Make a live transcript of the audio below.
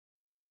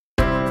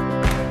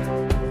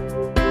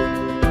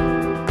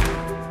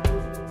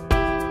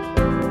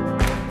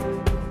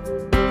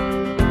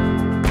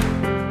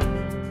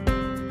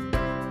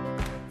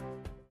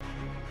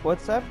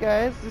What's up,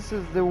 guys? This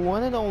is the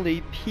one and only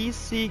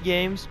PC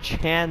Games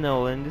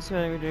channel, and this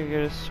one I'm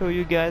gonna show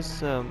you guys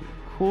some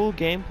cool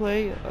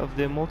gameplay of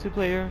the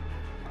multiplayer.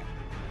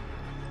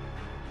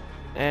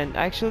 And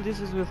actually this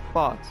is with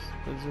bots.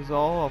 This is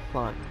all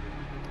offline.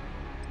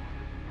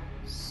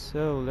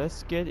 So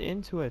let's get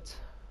into it.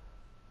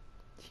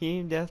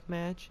 Team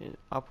Deathmatch in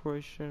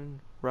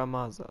Operation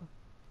Ramaza.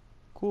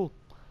 Cool.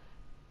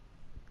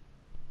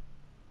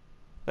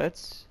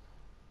 Let's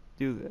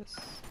do this.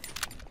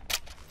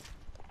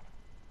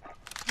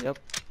 Yep.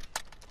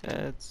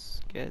 Let's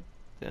get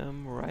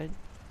them right.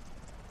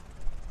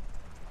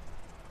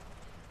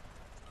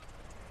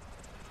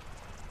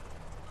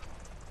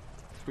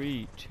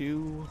 Three,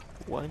 two,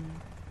 one.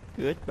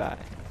 Goodbye.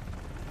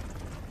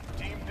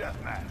 Team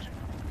Deathmatch.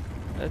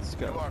 Let's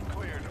go. You are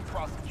clear to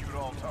prosecute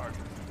all targets.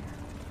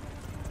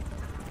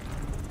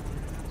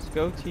 Let's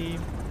go,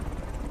 team.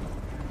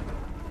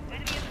 Enemy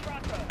in the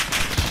crossroads.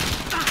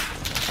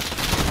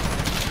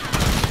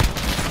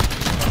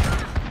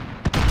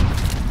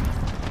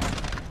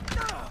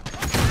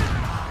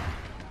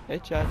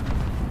 Headshot.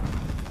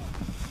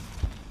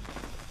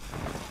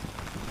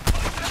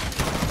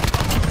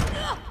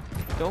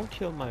 Don't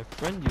kill my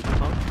friend, you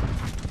punk.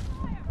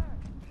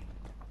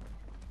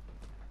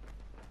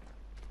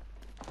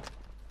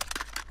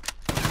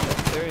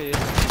 There he is.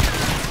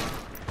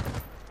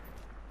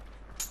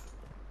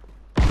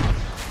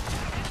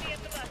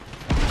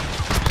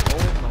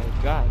 Oh my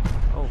god.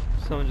 Oh,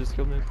 someone just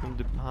killed me from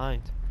the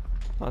behind.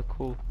 Not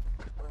cool.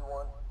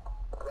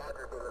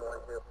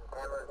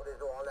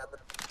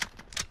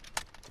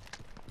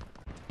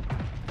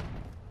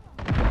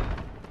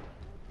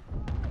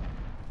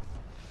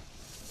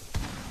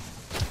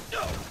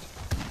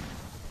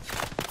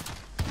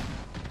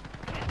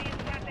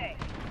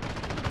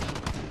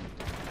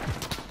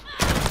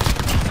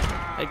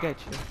 I got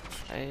you.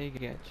 I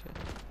got you.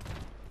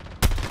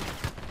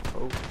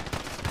 Oh,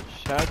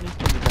 shot me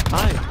from the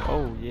behind.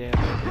 Oh yeah.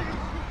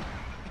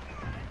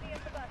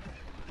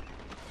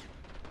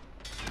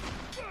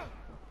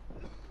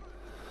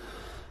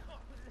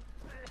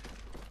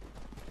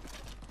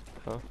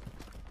 Oh.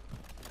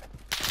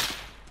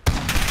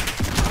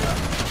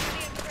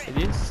 I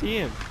didn't see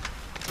him.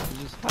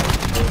 He just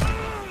hiding.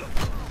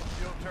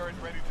 Shield turret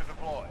ready to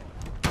deploy.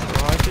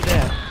 Roger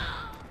that.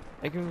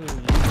 I can really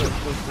use that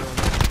close.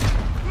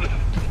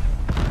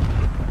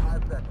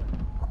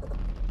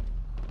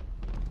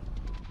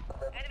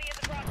 Enemy at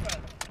the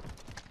crossroads.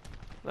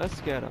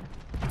 Let's get him.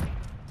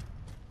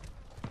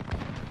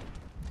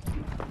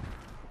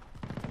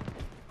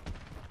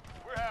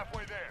 We're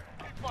halfway there.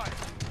 Keep fighting.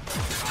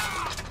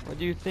 What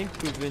do you think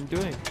we've been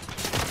doing?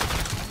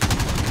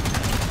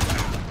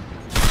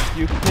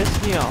 You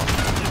pissed me off.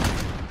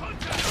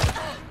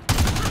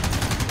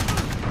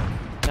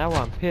 Now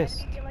I'm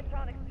pissed.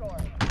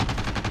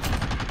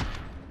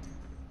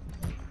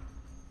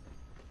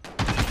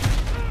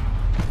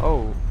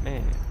 Oh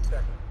man,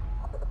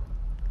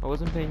 I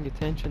wasn't paying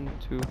attention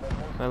to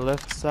my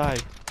left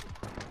side.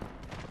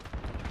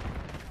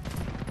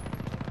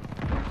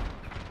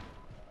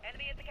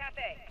 Enemy at the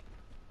cafe.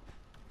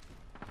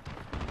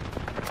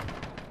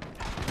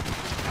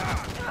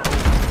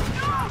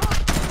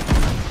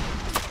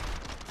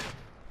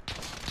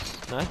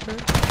 Sniper?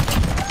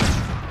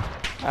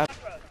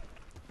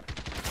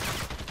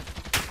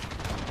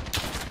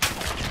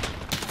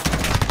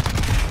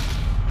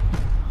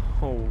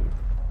 Oh,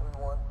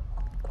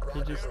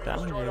 he just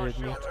dominated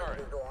me.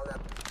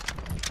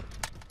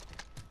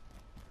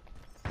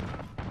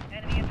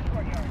 Enemy in the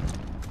courtyard.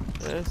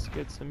 Let's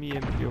get some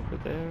EMP over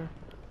there.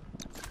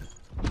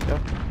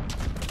 Yep.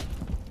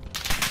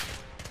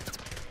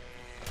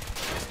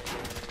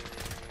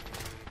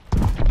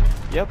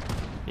 Yep,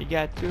 he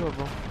got two of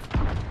them.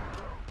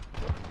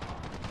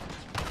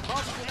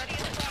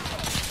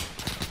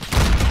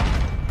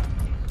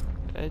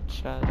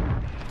 Headshot.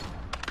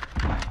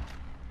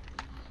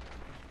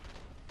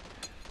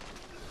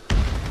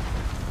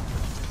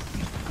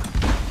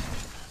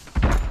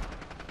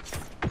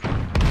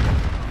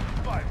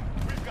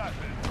 We've got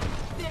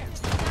this.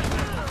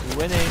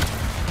 Winning.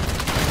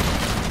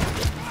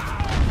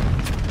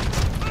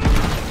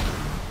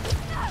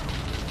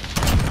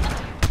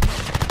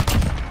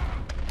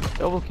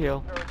 Double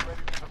kill. Turret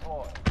ready to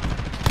deploy.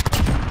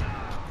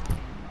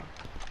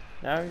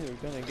 Now you're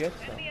gonna get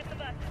some. Enemy at the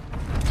bus.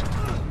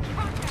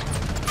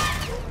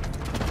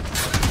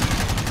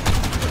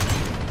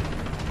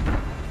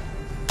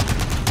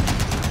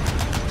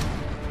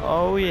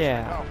 Oh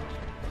yeah.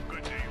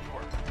 Good day's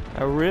work.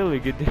 A really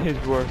good day's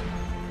work.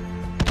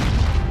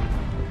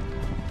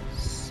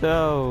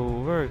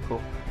 So very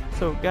cool.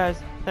 So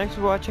guys, thanks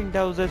for watching.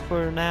 That was it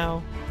for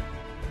now.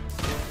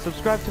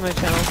 Subscribe to my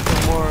channel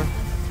for more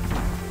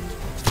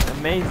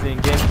amazing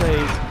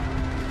gameplays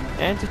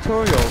and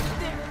tutorials.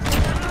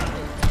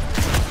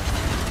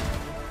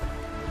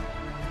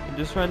 And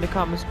just write in the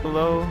comments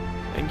below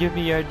and give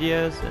me your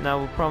ideas, and I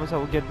will promise I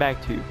will get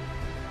back to you.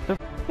 So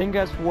thank you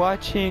guys for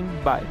watching.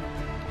 Bye.